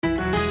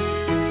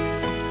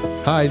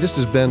Hi, this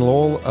is Ben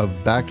Lowell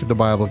of Back to the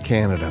Bible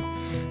Canada.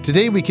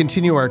 Today we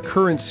continue our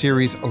current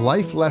series,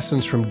 Life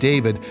Lessons from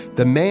David,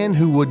 the man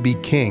who would be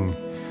king.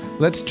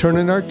 Let's turn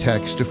in our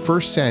text to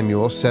 1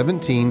 Samuel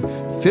 17,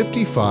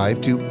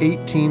 55 to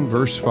 18,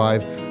 verse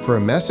 5 for a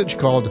message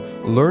called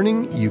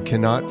Learning You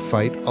Cannot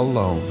Fight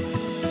Alone.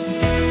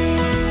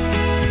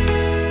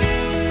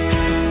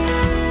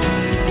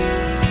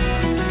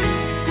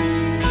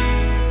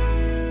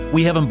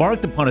 We have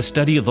embarked upon a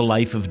study of the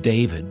life of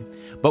David,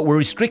 but we're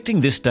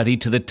restricting this study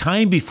to the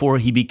time before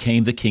he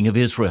became the king of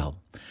Israel.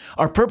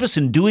 Our purpose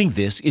in doing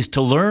this is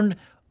to learn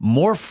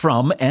more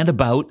from and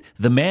about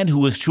the man who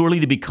was surely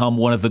to become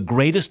one of the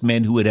greatest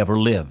men who had ever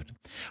lived.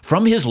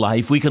 From his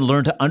life, we can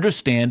learn to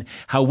understand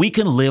how we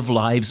can live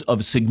lives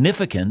of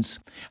significance,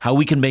 how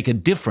we can make a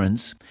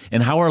difference,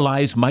 and how our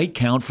lives might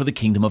count for the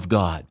kingdom of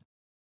God.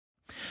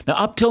 Now,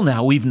 up till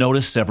now, we've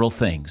noticed several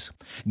things.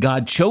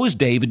 God chose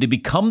David to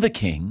become the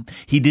king.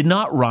 He did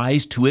not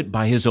rise to it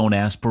by his own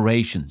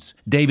aspirations.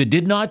 David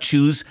did not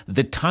choose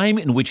the time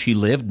in which he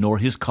lived, nor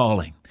his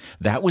calling.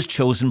 That was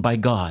chosen by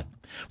God.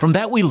 From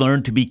that, we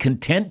learn to be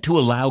content to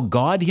allow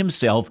God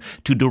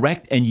himself to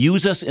direct and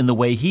use us in the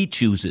way he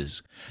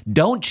chooses.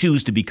 Don't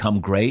choose to become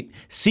great.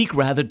 Seek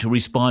rather to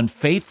respond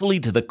faithfully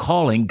to the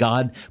calling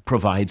God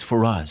provides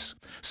for us.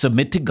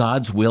 Submit to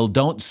God's will.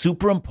 Don't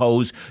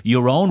superimpose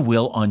your own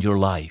will on your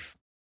life.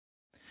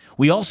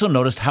 We also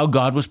noticed how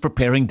God was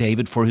preparing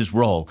David for his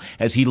role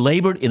as he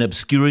labored in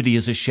obscurity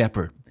as a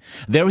shepherd.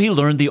 There he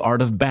learned the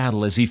art of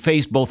battle as he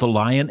faced both a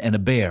lion and a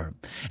bear.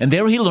 And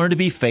there he learned to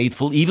be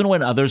faithful even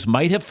when others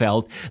might have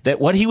felt that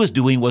what he was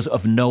doing was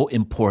of no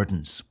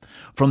importance.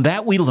 From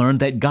that we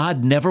learned that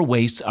God never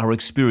wastes our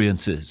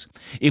experiences.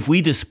 If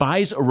we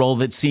despise a role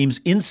that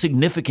seems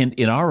insignificant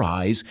in our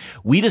eyes,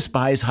 we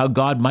despise how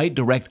God might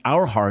direct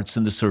our hearts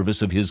in the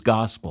service of his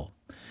gospel.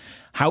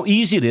 How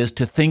easy it is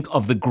to think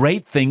of the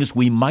great things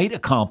we might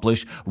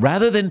accomplish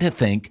rather than to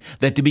think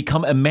that to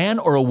become a man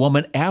or a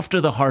woman after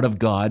the heart of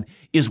God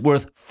is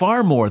worth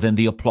far more than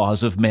the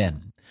applause of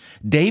men.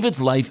 David's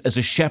life as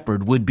a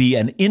shepherd would be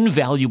an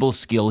invaluable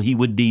skill he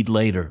would need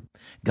later.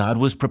 God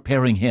was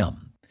preparing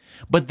him.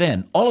 But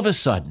then, all of a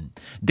sudden,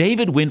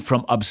 David went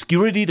from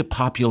obscurity to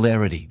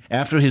popularity.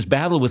 After his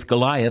battle with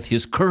Goliath,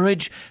 his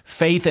courage,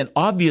 faith, and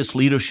obvious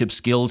leadership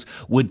skills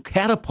would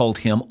catapult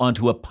him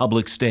onto a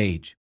public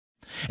stage.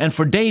 And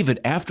for David,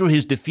 after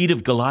his defeat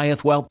of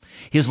Goliath,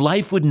 his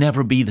life would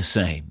never be the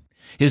same.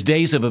 His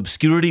days of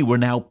obscurity were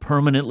now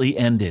permanently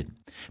ended.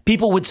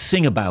 People would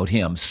sing about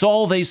him.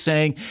 Saul, they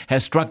sang,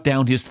 has struck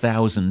down his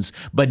thousands,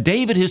 but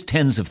David his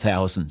tens of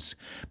thousands.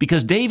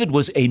 Because David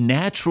was a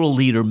natural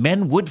leader,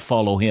 men would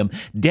follow him,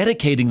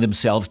 dedicating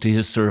themselves to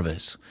his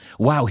service.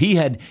 Wow, he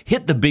had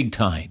hit the big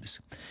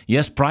times.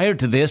 Yes, prior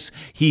to this,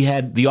 he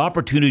had the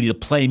opportunity to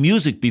play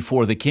music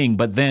before the king,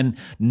 but then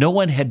no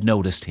one had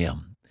noticed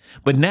him.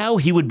 But now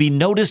he would be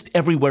noticed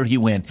everywhere he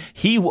went.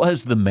 He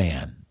was the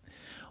man.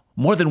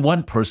 More than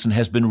one person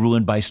has been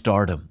ruined by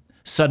stardom.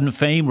 Sudden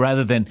fame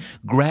rather than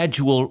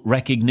gradual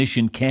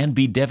recognition can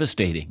be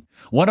devastating.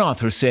 One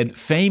author said,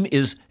 fame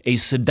is a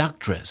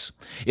seductress.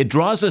 It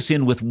draws us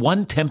in with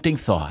one tempting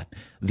thought,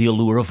 the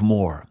allure of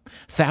more.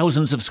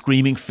 Thousands of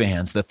screaming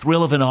fans, the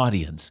thrill of an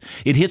audience.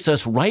 It hits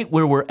us right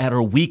where we're at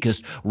our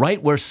weakest,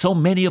 right where so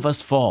many of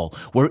us fall,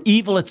 where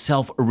evil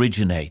itself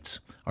originates,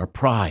 our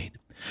pride.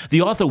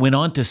 The author went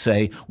on to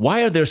say,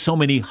 why are there so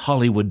many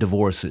Hollywood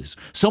divorces,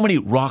 so many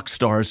rock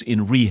stars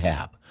in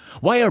rehab?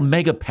 Why are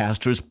mega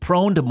pastors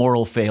prone to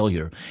moral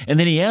failure? And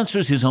then he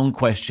answers his own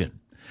question.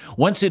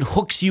 Once it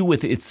hooks you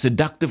with its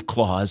seductive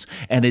claws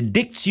and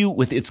addicts you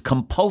with its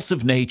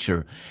compulsive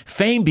nature,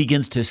 fame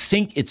begins to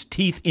sink its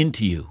teeth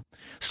into you.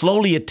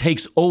 Slowly it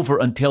takes over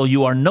until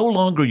you are no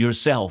longer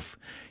yourself.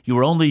 You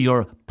are only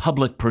your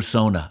public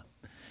persona.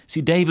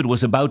 See, David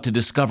was about to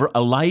discover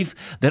a life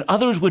that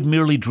others would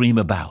merely dream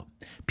about.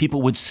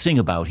 People would sing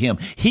about him.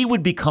 He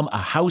would become a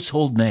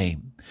household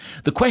name.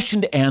 The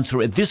question to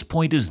answer at this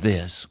point is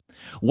this: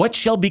 what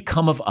shall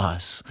become of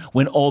us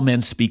when all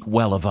men speak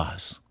well of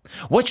us?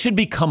 What should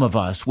become of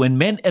us when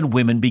men and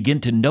women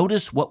begin to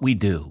notice what we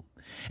do?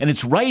 And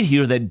it's right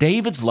here that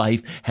David's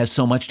life has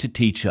so much to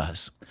teach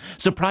us.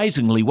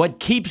 Surprisingly, what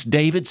keeps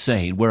David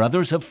sane where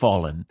others have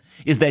fallen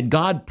is that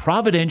God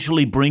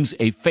providentially brings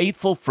a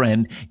faithful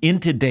friend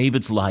into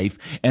David's life,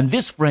 and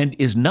this friend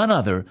is none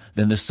other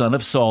than the son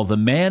of Saul, the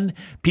man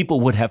people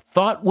would have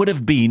thought would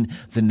have been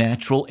the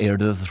natural heir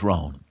to the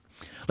throne.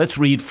 Let's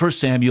read 1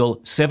 Samuel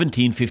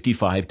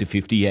 17:55 to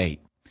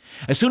 58.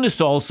 As soon as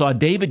Saul saw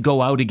David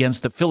go out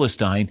against the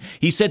Philistine,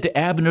 he said to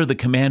Abner, the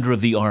commander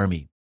of the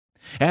army,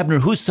 Abner,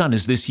 whose son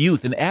is this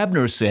youth? And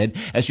Abner said,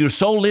 as your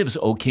soul lives,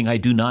 O king, I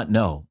do not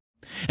know.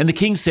 And the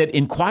king said,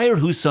 inquire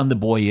whose son the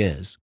boy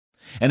is.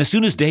 And as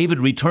soon as David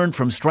returned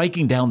from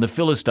striking down the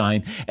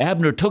Philistine,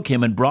 Abner took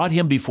him and brought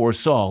him before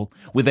Saul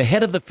with the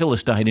head of the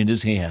Philistine in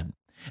his hand.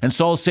 And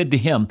Saul said to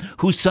him,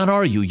 whose son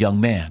are you,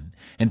 young man?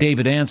 And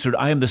David answered,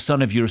 I am the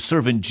son of your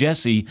servant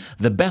Jesse,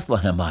 the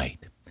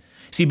Bethlehemite.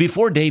 See,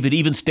 before David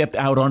even stepped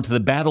out onto the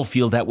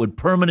battlefield that would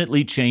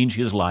permanently change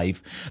his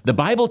life, the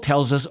Bible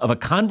tells us of a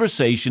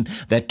conversation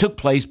that took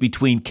place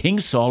between King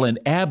Saul and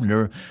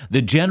Abner,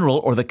 the general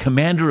or the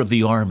commander of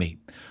the army.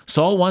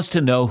 Saul wants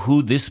to know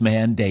who this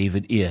man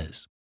David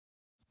is.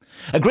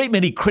 A great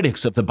many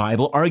critics of the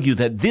Bible argue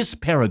that this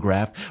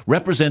paragraph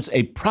represents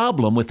a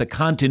problem with the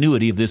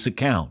continuity of this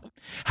account.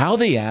 How,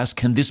 they ask,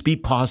 can this be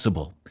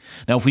possible?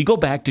 Now, if we go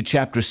back to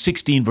chapter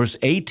 16, verse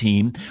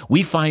 18,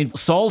 we find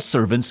Saul's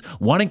servants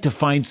wanting to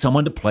find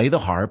someone to play the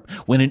harp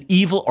when an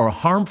evil or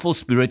harmful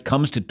spirit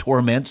comes to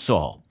torment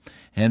Saul.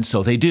 And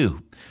so they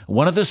do.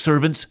 One of the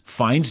servants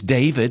finds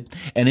David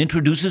and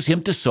introduces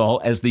him to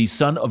Saul as the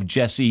son of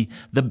Jesse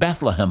the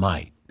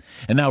Bethlehemite.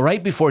 And now,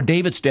 right before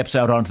David steps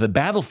out onto the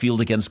battlefield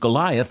against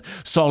Goliath,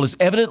 Saul is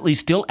evidently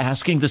still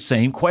asking the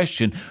same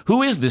question: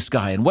 who is this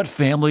guy and what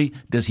family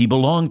does he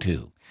belong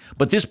to?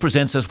 But this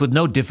presents us with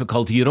no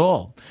difficulty at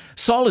all.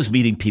 Saul is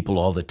meeting people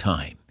all the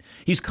time.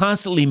 He's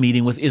constantly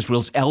meeting with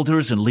Israel's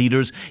elders and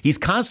leaders. He's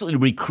constantly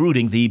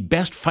recruiting the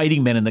best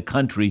fighting men in the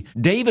country.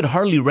 David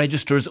hardly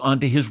registers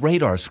onto his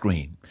radar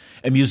screen.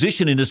 A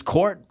musician in his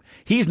court,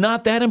 he's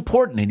not that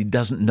important and he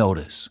doesn't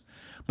notice.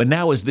 But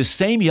now, as this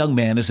same young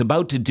man is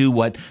about to do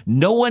what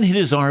no one in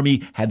his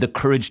army had the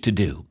courage to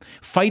do,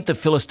 fight the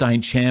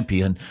Philistine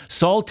champion,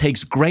 Saul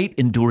takes great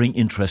enduring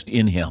interest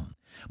in him.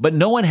 But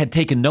no one had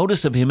taken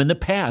notice of him in the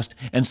past,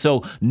 and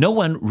so no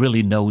one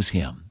really knows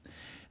him.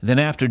 Then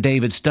after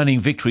David's stunning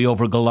victory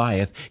over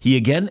Goliath, he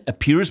again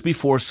appears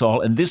before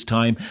Saul, and this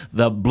time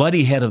the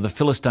bloody head of the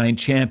Philistine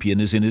champion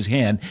is in his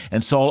hand,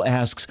 and Saul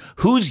asks,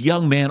 "Whose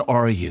young man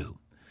are you?"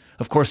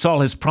 Of course, Saul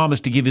has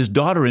promised to give his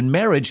daughter in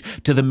marriage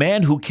to the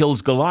man who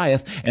kills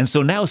Goliath, and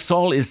so now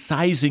Saul is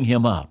sizing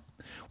him up.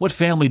 What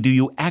family do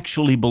you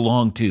actually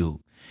belong to?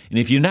 And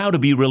if you're now to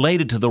be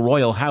related to the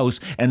royal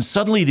house and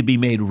suddenly to be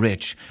made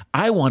rich,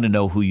 I want to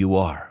know who you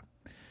are.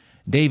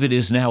 David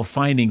is now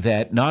finding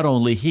that not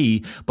only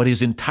he, but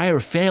his entire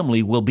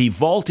family will be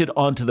vaulted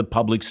onto the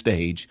public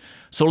stage.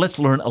 So let's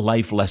learn a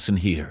life lesson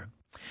here.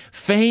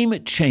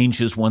 Fame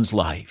changes one's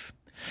life.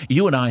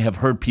 You and I have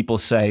heard people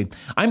say,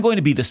 "I'm going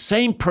to be the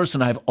same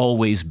person I've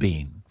always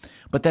been."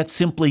 But that's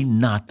simply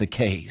not the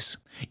case.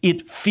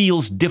 It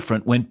feels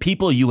different when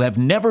people you have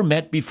never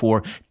met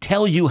before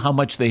tell you how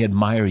much they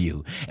admire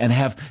you and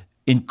have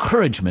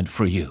encouragement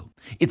for you.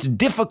 It's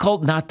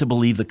difficult not to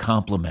believe the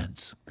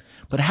compliments.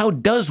 But how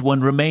does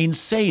one remain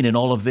sane in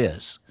all of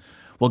this?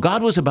 Well,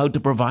 God was about to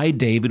provide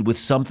David with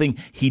something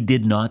he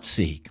did not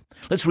seek.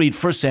 Let's read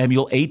 1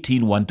 Samuel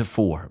 18,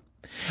 1-4.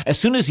 As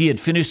soon as he had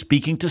finished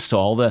speaking to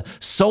Saul, the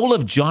soul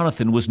of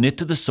Jonathan was knit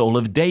to the soul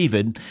of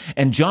David,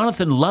 and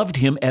Jonathan loved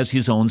him as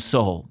his own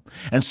soul.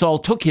 And Saul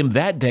took him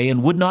that day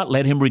and would not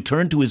let him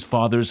return to his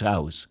father's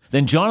house.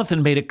 Then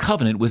Jonathan made a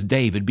covenant with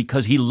David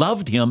because he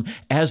loved him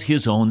as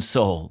his own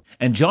soul.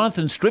 And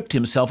Jonathan stripped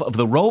himself of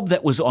the robe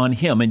that was on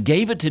him and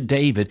gave it to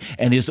David,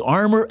 and his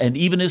armor and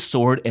even his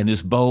sword and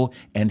his bow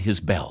and his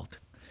belt.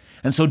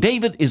 And so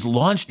David is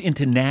launched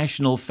into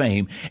national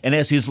fame, and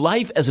as his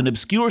life as an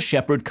obscure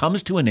shepherd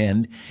comes to an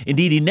end,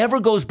 indeed he never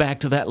goes back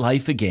to that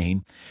life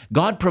again,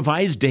 God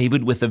provides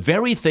David with the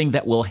very thing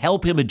that will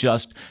help him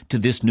adjust to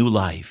this new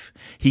life.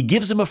 He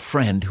gives him a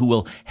friend who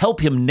will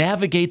help him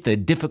navigate the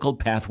difficult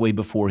pathway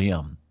before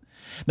him.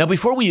 Now,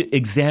 before we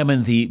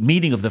examine the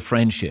meaning of the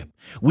friendship,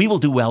 we will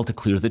do well to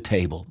clear the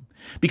table.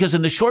 Because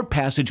in the short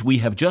passage we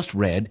have just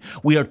read,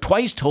 we are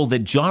twice told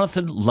that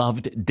Jonathan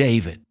loved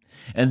David.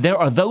 And there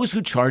are those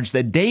who charge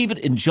that David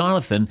and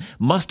Jonathan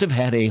must have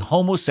had a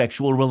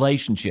homosexual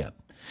relationship.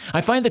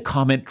 I find the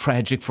comment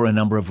tragic for a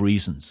number of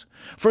reasons.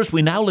 First,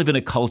 we now live in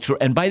a culture,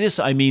 and by this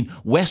I mean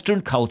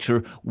Western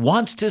culture,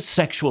 wants to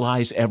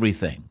sexualize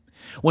everything.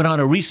 When on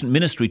a recent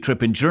ministry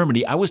trip in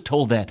Germany, I was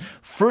told that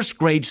first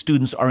grade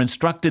students are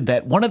instructed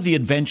that one of the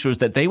adventures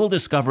that they will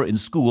discover in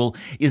school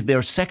is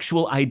their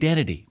sexual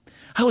identity.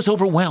 I was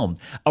overwhelmed.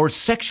 Our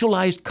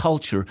sexualized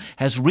culture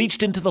has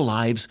reached into the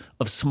lives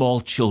of small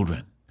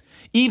children.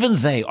 Even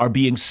they are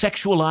being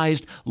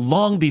sexualized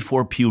long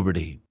before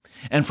puberty.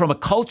 And from a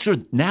culture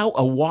now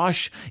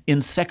awash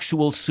in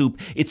sexual soup,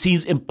 it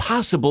seems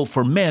impossible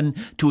for men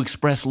to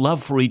express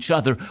love for each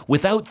other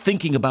without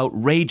thinking about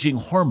raging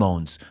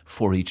hormones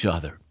for each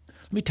other.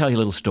 Let me tell you a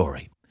little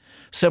story.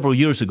 Several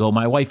years ago,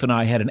 my wife and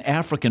I had an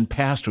African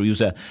pastor. He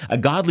was a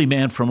godly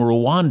man from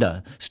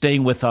Rwanda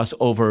staying with us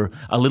over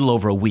a little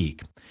over a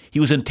week. He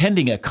was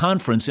attending a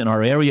conference in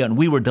our area, and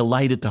we were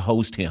delighted to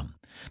host him.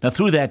 Now,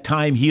 through that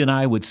time, he and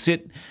I would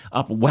sit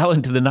up well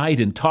into the night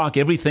and talk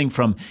everything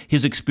from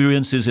his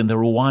experiences in the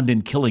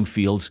Rwandan killing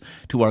fields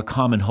to our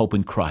common hope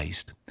in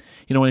Christ.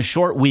 In a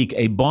short week,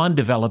 a bond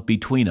developed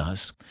between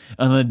us.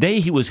 And on the day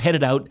he was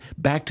headed out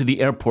back to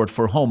the airport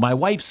for home, my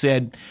wife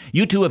said,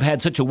 "You two have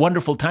had such a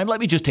wonderful time. Let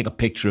me just take a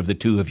picture of the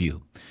two of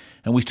you."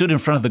 And we stood in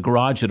front of the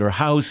garage at our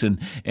house,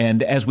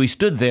 and as we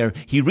stood there,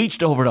 he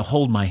reached over to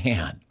hold my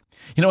hand.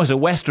 As a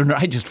Westerner,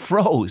 I just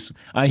froze.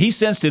 He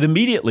sensed it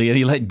immediately, and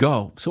he let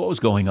go. So what was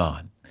going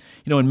on?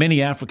 In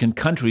many African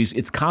countries,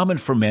 it's common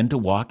for men to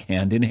walk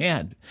hand in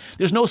hand.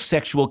 There's no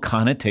sexual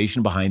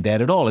connotation behind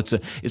that at all. It's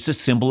a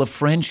symbol of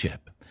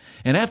friendship.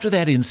 And after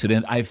that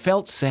incident, I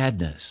felt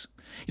sadness.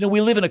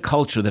 We live in a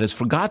culture that has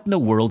forgotten a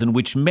world in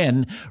which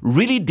men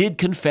really did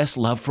confess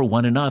love for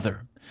one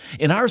another.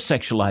 In our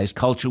sexualized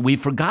culture, we've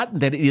forgotten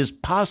that it is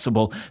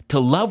possible to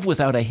love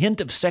without a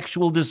hint of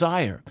sexual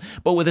desire,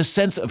 but with a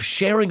sense of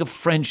sharing of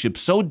friendship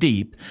so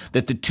deep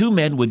that the two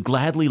men would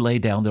gladly lay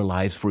down their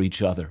lives for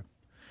each other.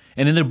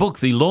 And in their book,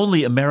 The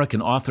Lonely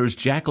American authors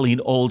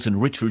Jacqueline Olds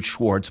and Richard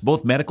Schwartz,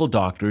 both medical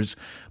doctors,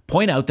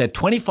 point out that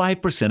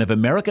 25% of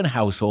American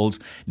households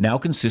now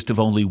consist of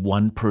only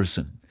one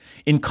person.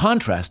 In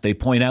contrast, they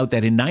point out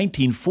that in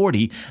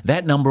 1940,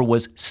 that number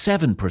was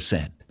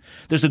 7%.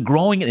 There's a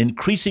growing and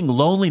increasing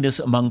loneliness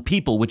among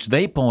people, which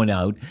they point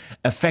out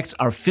affects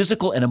our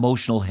physical and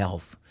emotional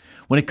health.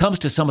 When it comes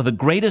to some of the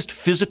greatest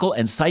physical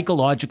and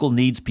psychological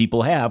needs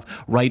people have,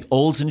 write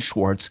Olds and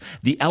Schwartz,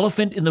 the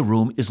elephant in the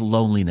room is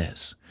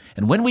loneliness.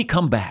 And when we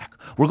come back,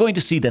 we're going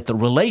to see that the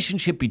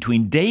relationship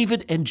between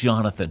David and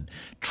Jonathan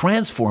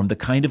transformed the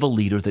kind of a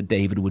leader that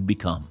David would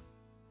become.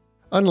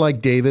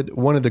 Unlike David,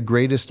 one of the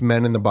greatest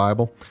men in the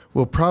Bible,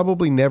 will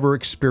probably never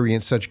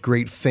experience such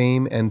great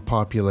fame and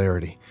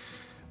popularity.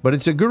 But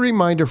it's a good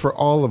reminder for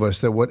all of us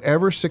that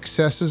whatever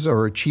successes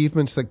or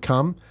achievements that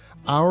come,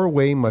 our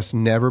way must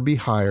never be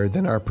higher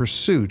than our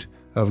pursuit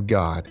of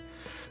God.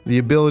 The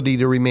ability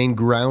to remain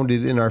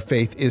grounded in our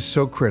faith is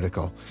so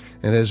critical.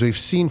 And as we've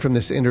seen from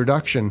this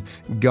introduction,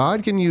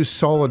 God can use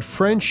solid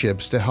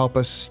friendships to help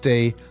us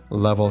stay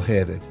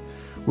level-headed.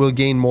 We'll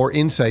gain more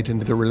insight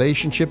into the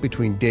relationship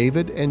between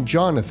David and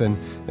Jonathan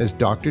as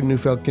Dr.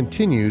 Neufeld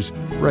continues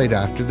right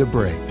after the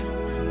break.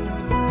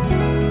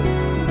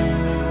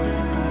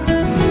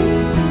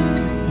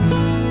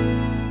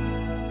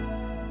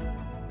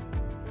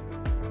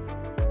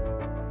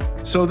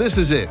 So this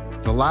is it,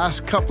 the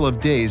last couple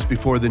of days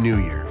before the new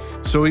year.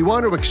 So we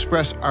want to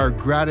express our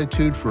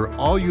gratitude for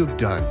all you've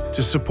done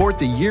to support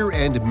the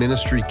year-end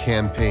ministry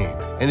campaign.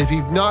 And if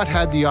you've not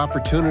had the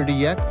opportunity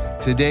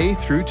yet, today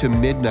through to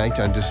midnight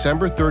on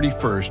December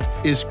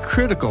 31st is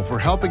critical for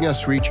helping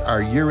us reach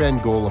our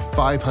year-end goal of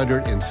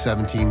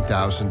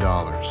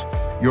 $517,000.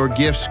 Your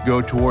gifts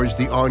go towards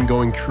the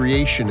ongoing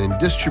creation and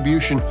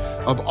distribution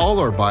of all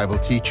our Bible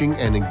teaching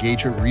and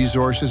engagement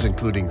resources,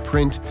 including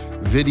print,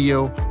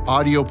 video,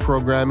 audio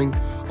programming,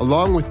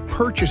 along with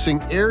purchasing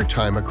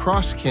airtime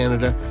across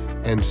Canada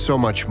and so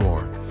much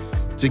more.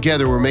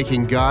 Together, we're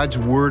making God's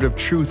word of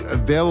truth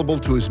available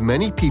to as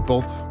many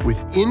people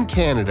within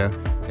Canada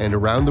and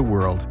around the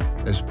world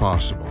as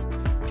possible.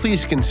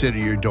 Please consider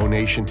your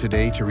donation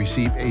today to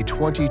receive a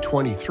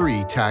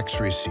 2023 tax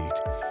receipt.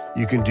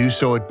 You can do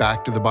so at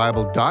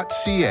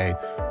backtothebible.ca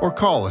or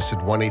call us at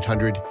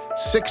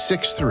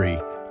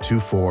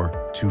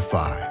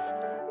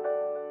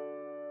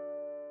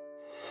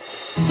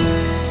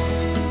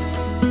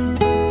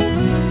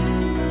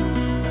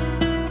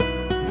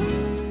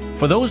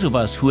For those of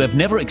us who have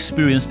never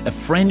experienced a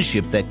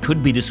friendship that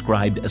could be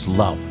described as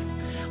love,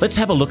 let's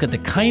have a look at the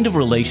kind of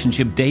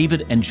relationship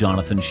David and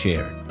Jonathan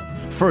shared.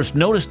 First,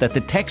 notice that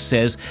the text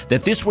says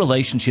that this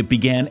relationship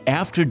began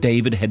after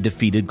David had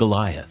defeated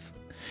Goliath.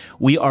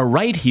 We are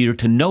right here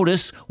to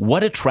notice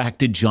what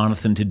attracted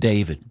Jonathan to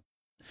David.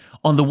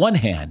 On the one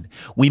hand,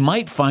 we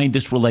might find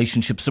this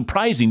relationship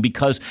surprising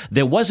because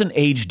there was an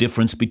age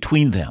difference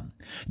between them.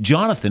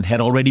 Jonathan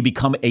had already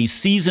become a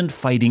seasoned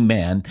fighting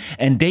man,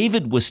 and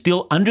David was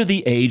still under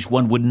the age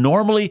one would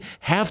normally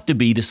have to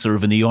be to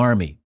serve in the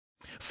army.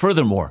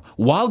 Furthermore,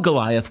 while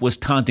Goliath was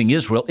taunting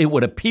Israel, it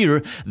would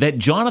appear that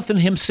Jonathan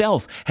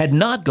himself had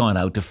not gone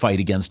out to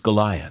fight against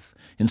Goliath.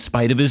 In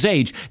spite of his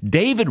age,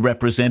 David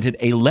represented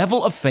a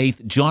level of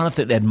faith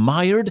Jonathan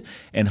admired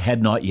and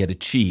had not yet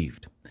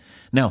achieved.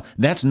 Now,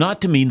 that's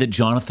not to mean that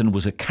Jonathan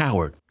was a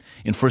coward.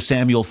 In 1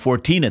 Samuel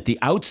 14, at the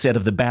outset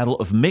of the Battle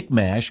of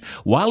Michmash,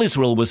 while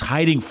Israel was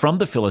hiding from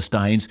the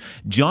Philistines,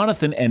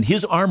 Jonathan and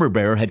his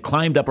armor-bearer had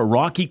climbed up a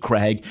rocky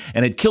crag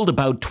and had killed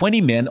about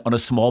 20 men on a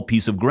small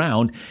piece of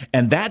ground,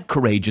 and that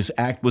courageous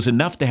act was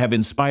enough to have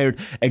inspired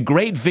a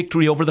great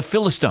victory over the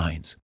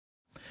Philistines.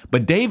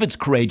 But David's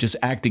courageous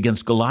act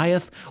against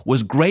Goliath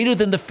was greater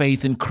than the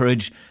faith and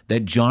courage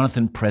that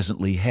Jonathan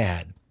presently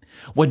had.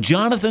 What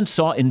Jonathan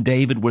saw in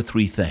David were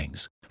three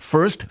things.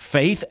 First,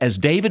 faith, as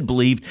David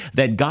believed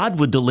that God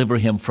would deliver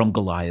him from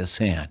Goliath's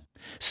hand.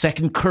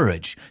 Second,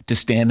 courage, to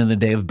stand in the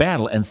day of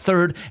battle. And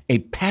third, a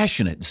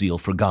passionate zeal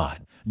for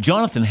God.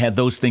 Jonathan had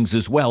those things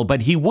as well,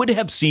 but he would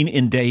have seen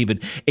in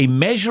David a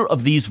measure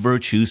of these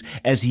virtues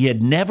as he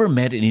had never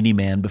met in any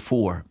man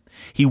before.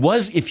 He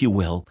was, if you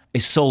will, a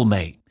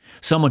soulmate.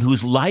 Someone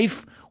whose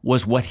life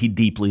was what he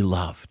deeply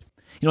loved.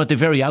 At the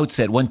very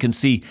outset, one can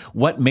see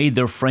what made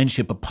their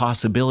friendship a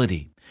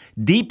possibility.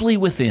 Deeply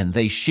within,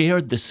 they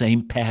shared the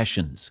same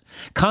passions.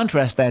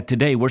 Contrast that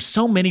today, where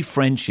so many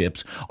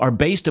friendships are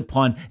based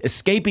upon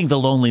escaping the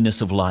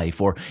loneliness of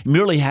life or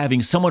merely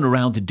having someone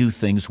around to do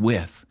things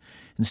with.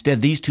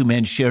 Instead, these two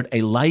men shared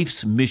a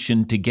life's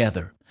mission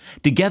together.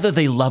 Together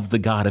they loved the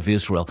God of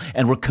Israel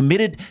and were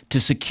committed to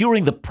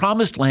securing the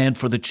promised land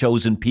for the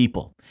chosen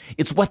people.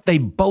 It's what they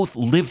both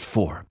lived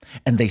for,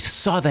 and they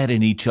saw that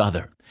in each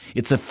other.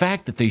 It's the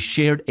fact that they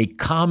shared a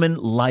common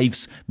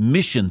life's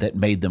mission that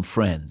made them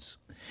friends.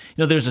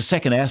 There's a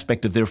second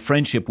aspect of their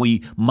friendship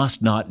we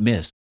must not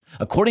miss.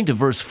 According to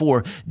verse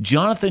 4,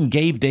 Jonathan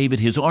gave David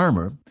his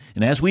armor,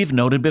 and as we've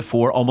noted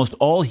before, almost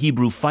all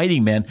Hebrew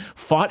fighting men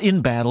fought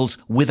in battles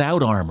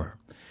without armor.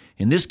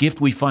 In this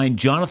gift, we find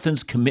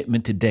Jonathan's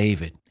commitment to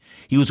David.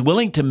 He was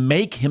willing to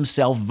make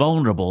himself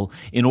vulnerable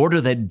in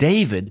order that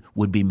David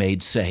would be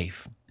made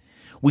safe.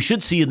 We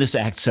should see in this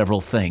act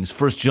several things.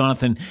 First,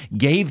 Jonathan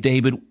gave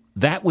David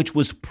that which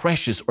was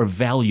precious or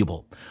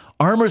valuable.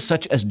 Armor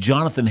such as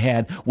Jonathan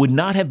had would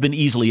not have been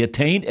easily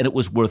attained, and it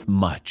was worth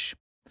much.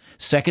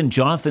 Second,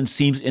 Jonathan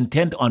seems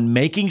intent on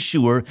making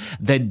sure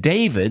that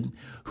David,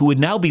 who would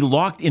now be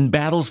locked in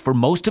battles for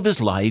most of his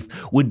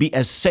life, would be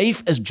as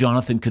safe as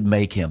Jonathan could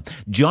make him.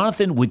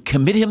 Jonathan would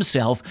commit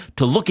himself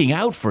to looking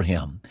out for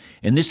him,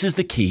 and this is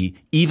the key,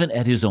 even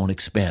at his own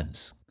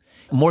expense.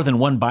 More than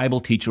one Bible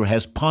teacher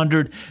has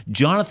pondered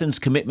Jonathan's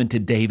commitment to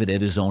David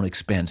at his own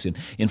expense.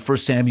 In 1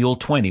 Samuel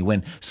 20,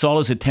 when Saul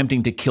is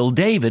attempting to kill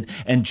David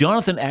and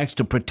Jonathan acts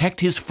to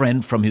protect his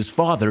friend from his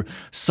father,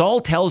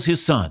 Saul tells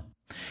his son,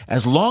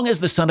 "As long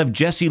as the son of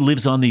Jesse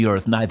lives on the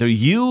earth, neither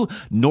you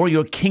nor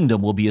your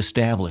kingdom will be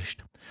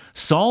established."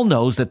 Saul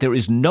knows that there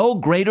is no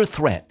greater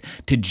threat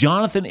to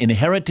Jonathan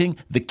inheriting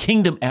the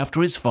kingdom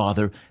after his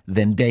father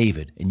than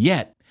David. And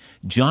yet,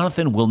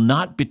 Jonathan will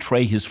not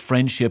betray his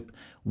friendship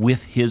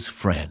with his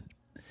friend.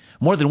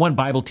 More than one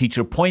Bible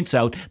teacher points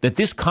out that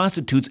this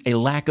constitutes a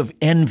lack of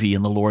envy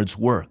in the Lord's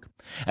work.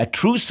 A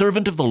true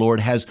servant of the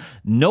Lord has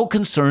no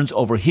concerns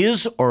over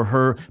his or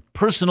her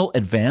personal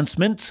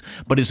advancements,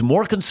 but is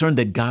more concerned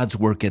that God's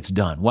work gets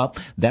done. Well,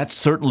 that's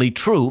certainly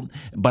true,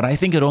 but I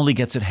think it only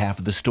gets at half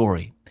of the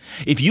story.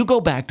 If you go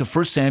back to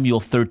 1 Samuel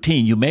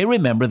 13, you may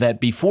remember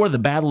that before the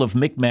Battle of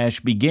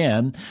Michmash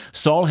began,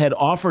 Saul had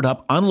offered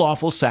up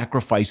unlawful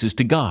sacrifices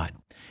to God.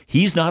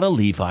 He's not a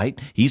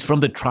Levite, he's from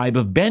the tribe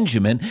of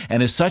Benjamin,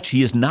 and as such,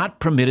 he is not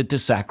permitted to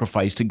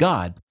sacrifice to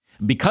God.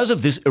 Because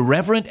of this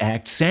irreverent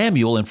act,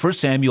 Samuel in 1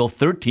 Samuel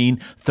 13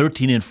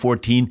 and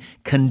 14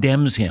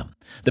 condemns him.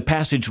 The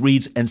passage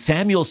reads, "And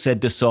Samuel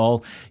said to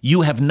Saul,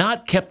 'You have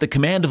not kept the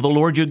command of the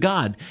Lord your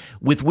God,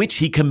 with which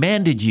he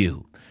commanded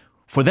you.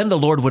 For then the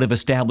Lord would have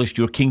established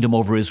your kingdom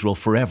over Israel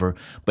forever,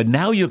 but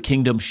now your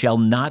kingdom shall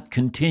not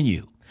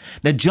continue.'"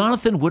 Now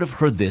Jonathan would have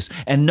heard this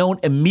and known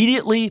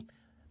immediately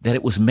that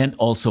it was meant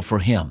also for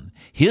him.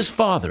 His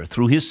father,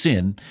 through his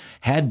sin,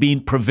 had been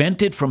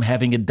prevented from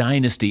having a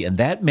dynasty, and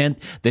that meant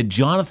that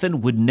Jonathan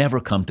would never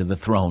come to the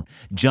throne.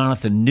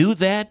 Jonathan knew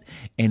that,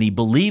 and he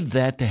believed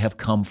that to have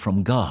come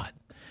from God.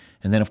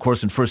 And then, of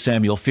course, in 1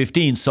 Samuel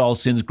 15, Saul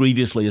sins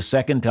grievously a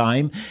second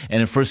time, and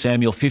in 1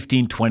 Samuel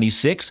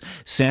 15:26,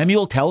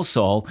 Samuel tells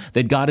Saul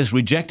that God has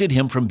rejected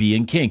him from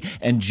being king,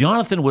 and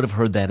Jonathan would have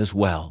heard that as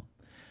well.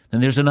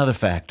 And there's another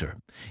factor.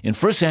 In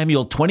 1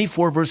 Samuel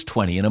 24, verse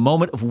 20, in a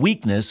moment of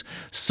weakness,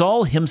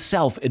 Saul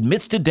himself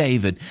admits to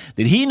David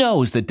that he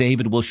knows that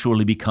David will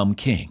surely become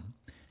king.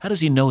 How does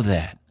he know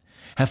that?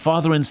 Have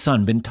father and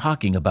son been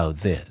talking about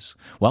this?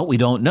 Well, we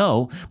don't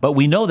know, but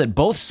we know that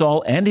both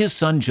Saul and his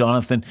son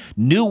Jonathan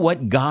knew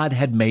what God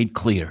had made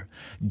clear.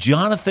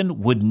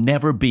 Jonathan would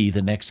never be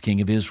the next king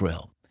of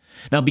Israel.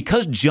 Now,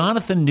 because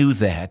Jonathan knew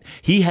that,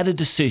 he had a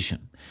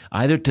decision,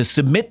 either to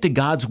submit to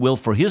God's will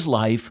for his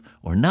life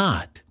or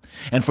not.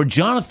 And for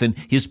Jonathan,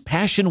 his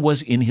passion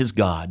was in his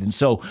God. And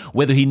so,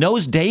 whether he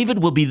knows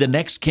David will be the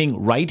next king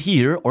right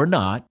here or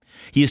not,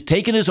 he has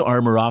taken his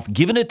armor off,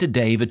 given it to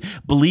David,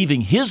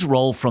 believing his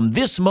role from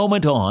this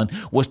moment on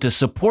was to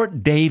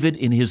support David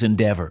in his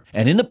endeavor.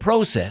 And in the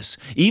process,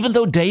 even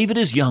though David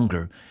is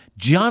younger,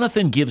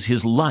 Jonathan gives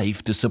his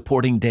life to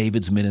supporting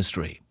David's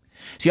ministry.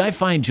 See, I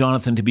find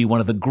Jonathan to be one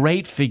of the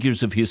great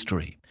figures of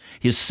history.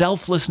 His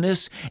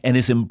selflessness and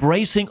his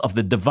embracing of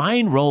the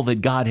divine role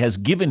that God has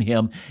given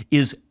him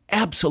is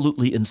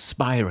absolutely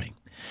inspiring.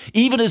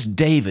 Even as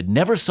David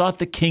never sought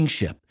the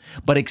kingship,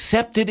 but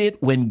accepted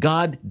it when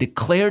God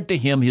declared to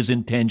him his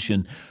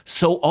intention,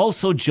 so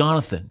also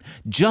Jonathan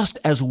just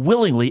as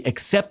willingly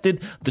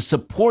accepted the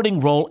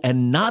supporting role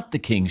and not the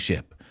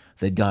kingship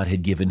that God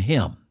had given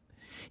him.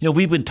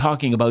 We've been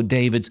talking about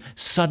David's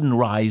sudden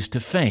rise to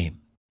fame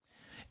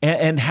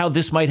and how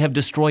this might have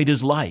destroyed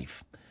his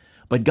life.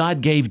 But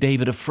God gave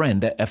David a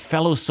friend, a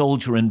fellow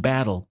soldier in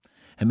battle,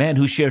 a man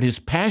who shared his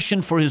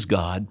passion for his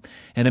God,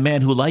 and a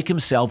man who, like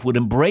himself, would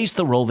embrace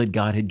the role that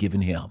God had given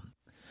him.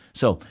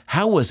 So,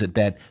 how was it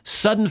that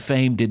sudden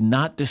fame did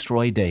not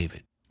destroy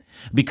David?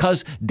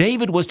 Because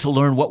David was to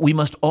learn what we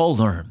must all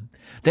learn,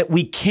 that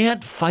we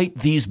can't fight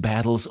these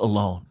battles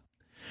alone.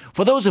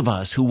 For those of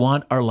us who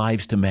want our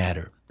lives to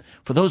matter,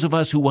 for those of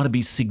us who want to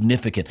be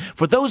significant,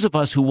 for those of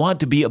us who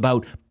want to be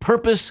about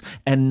purpose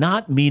and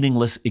not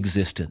meaningless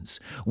existence,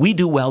 we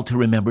do well to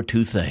remember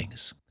two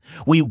things.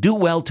 We do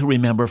well to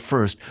remember,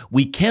 first,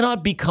 we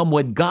cannot become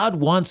what God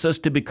wants us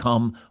to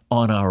become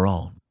on our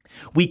own.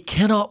 We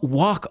cannot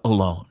walk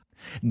alone.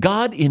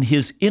 God, in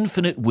His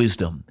infinite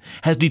wisdom,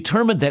 has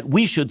determined that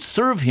we should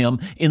serve Him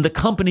in the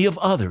company of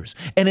others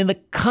and in the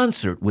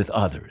concert with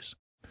others.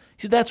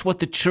 See, that's what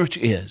the church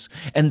is,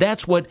 and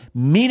that's what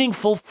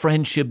meaningful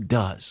friendship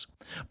does.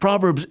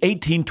 Proverbs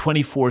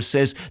 18:24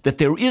 says that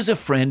there is a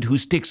friend who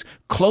sticks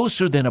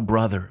closer than a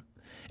brother.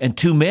 And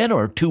two men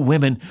or two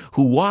women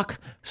who walk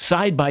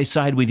side by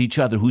side with each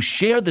other, who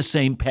share the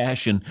same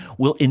passion,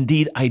 will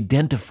indeed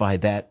identify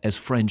that as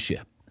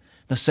friendship.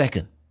 Now,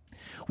 second,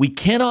 we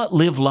cannot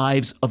live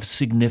lives of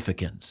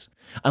significance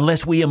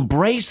unless we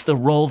embrace the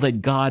role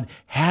that God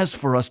has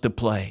for us to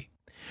play.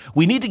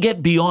 We need to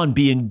get beyond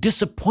being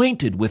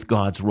disappointed with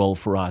God's role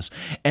for us,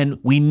 and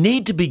we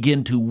need to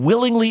begin to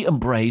willingly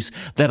embrace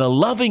that a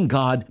loving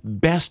God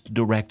best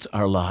directs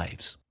our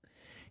lives.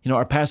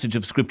 Our passage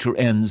of Scripture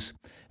ends,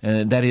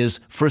 and that is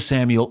 1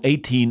 Samuel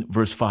 18,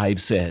 verse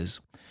 5 says,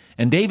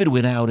 "And David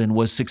went out and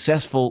was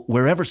successful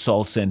wherever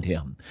Saul sent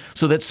him,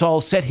 so that Saul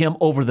set him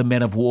over the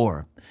men of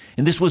war.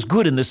 And this was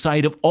good in the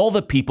sight of all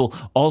the people,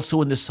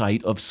 also in the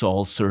sight of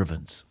Saul's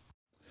servants."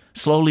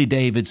 Slowly,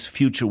 David's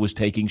future was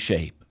taking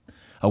shape.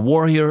 A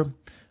warrior,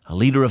 a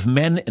leader of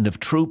men and of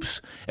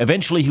troops.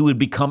 Eventually, he would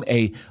become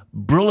a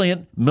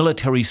brilliant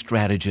military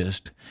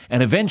strategist,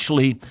 and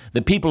eventually,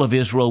 the people of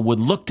Israel would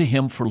look to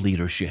him for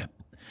leadership.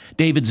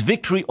 David's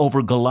victory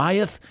over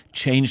Goliath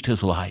changed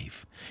his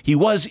life. He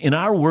was, in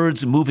our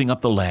words, moving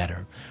up the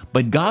ladder,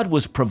 but God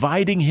was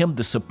providing him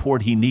the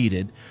support he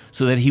needed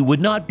so that he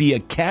would not be a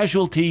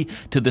casualty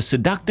to the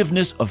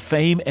seductiveness of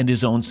fame and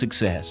his own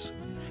success.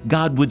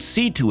 God would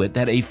see to it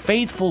that a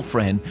faithful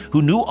friend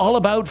who knew all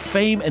about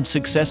fame and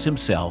success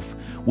himself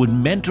would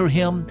mentor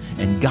him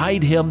and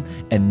guide him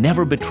and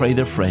never betray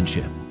their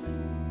friendship.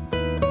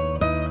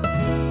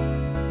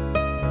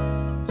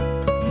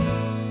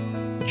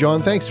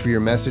 John, thanks for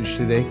your message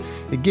today.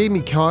 It gave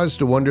me cause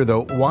to wonder,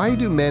 though, why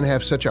do men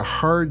have such a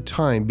hard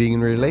time being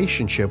in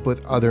relationship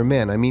with other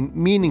men? I mean,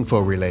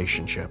 meaningful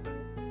relationship.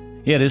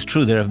 Yeah, it is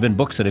true. There have been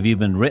books that have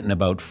even written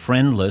about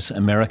friendless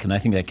American, I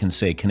think that can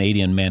say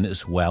Canadian men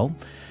as well.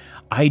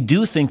 I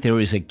do think there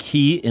is a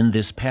key in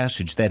this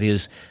passage. That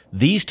is,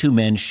 these two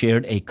men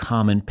shared a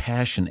common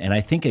passion. And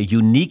I think a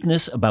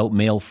uniqueness about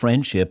male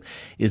friendship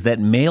is that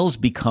males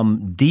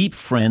become deep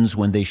friends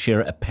when they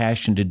share a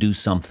passion to do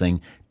something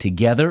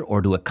together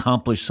or to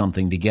accomplish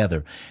something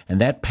together.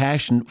 And that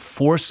passion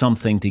for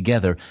something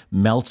together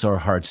melts our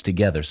hearts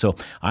together. So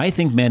I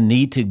think men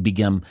need to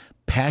become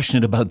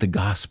passionate about the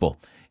gospel.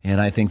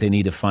 And I think they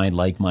need to find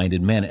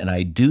like-minded men. And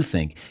I do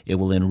think it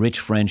will enrich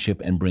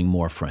friendship and bring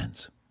more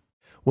friends.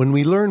 When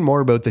we learn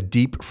more about the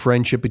deep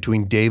friendship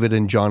between David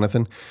and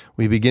Jonathan,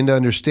 we begin to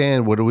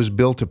understand what it was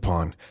built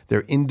upon,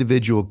 their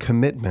individual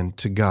commitment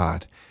to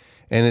God.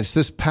 And it's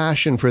this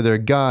passion for their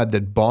God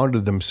that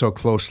bonded them so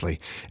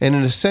closely, and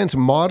in a sense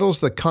models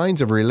the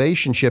kinds of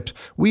relationships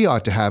we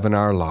ought to have in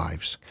our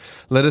lives.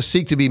 Let us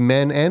seek to be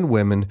men and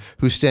women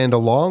who stand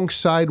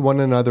alongside one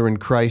another in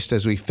Christ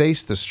as we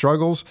face the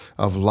struggles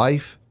of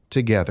life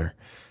together.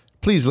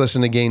 Please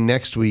listen again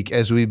next week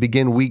as we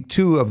begin week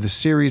 2 of the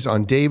series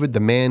on David, the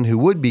man who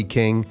would be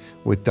king,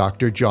 with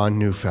Dr. John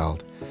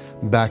Neufeld.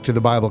 Back to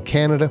the Bible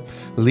Canada,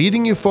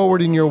 leading you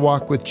forward in your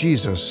walk with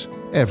Jesus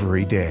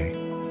every day.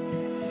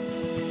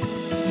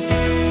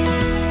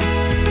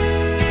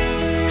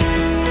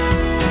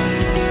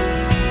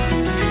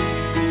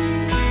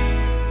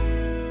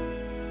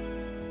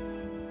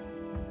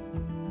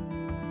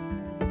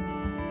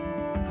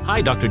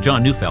 Hi, Dr.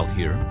 John Neufeld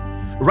here.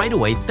 Right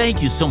away,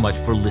 thank you so much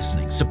for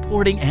listening,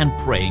 supporting, and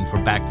praying for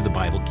Back to the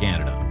Bible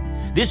Canada.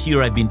 This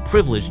year, I've been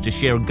privileged to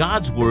share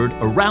God's Word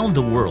around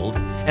the world,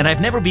 and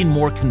I've never been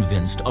more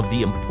convinced of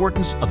the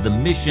importance of the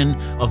mission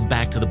of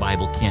Back to the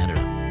Bible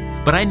Canada.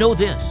 But I know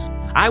this,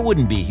 I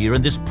wouldn't be here,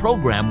 and this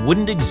program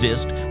wouldn't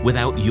exist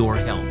without your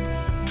help.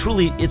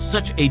 Truly, it's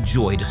such a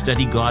joy to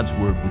study God's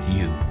Word with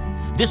you.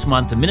 This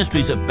month, the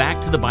ministries of Back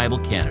to the Bible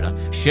Canada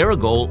share a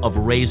goal of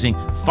raising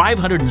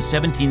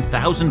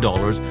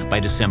 $517,000 by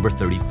December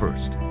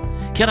 31st.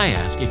 Can I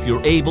ask if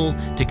you're able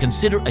to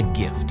consider a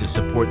gift to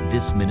support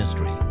this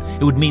ministry?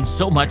 It would mean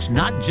so much,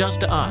 not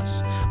just to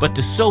us, but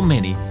to so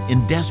many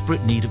in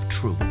desperate need of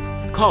truth.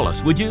 Call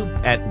us, would you,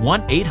 at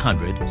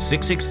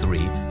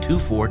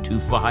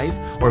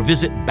 1-800-663-2425 or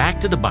visit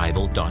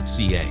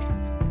backtothebible.ca.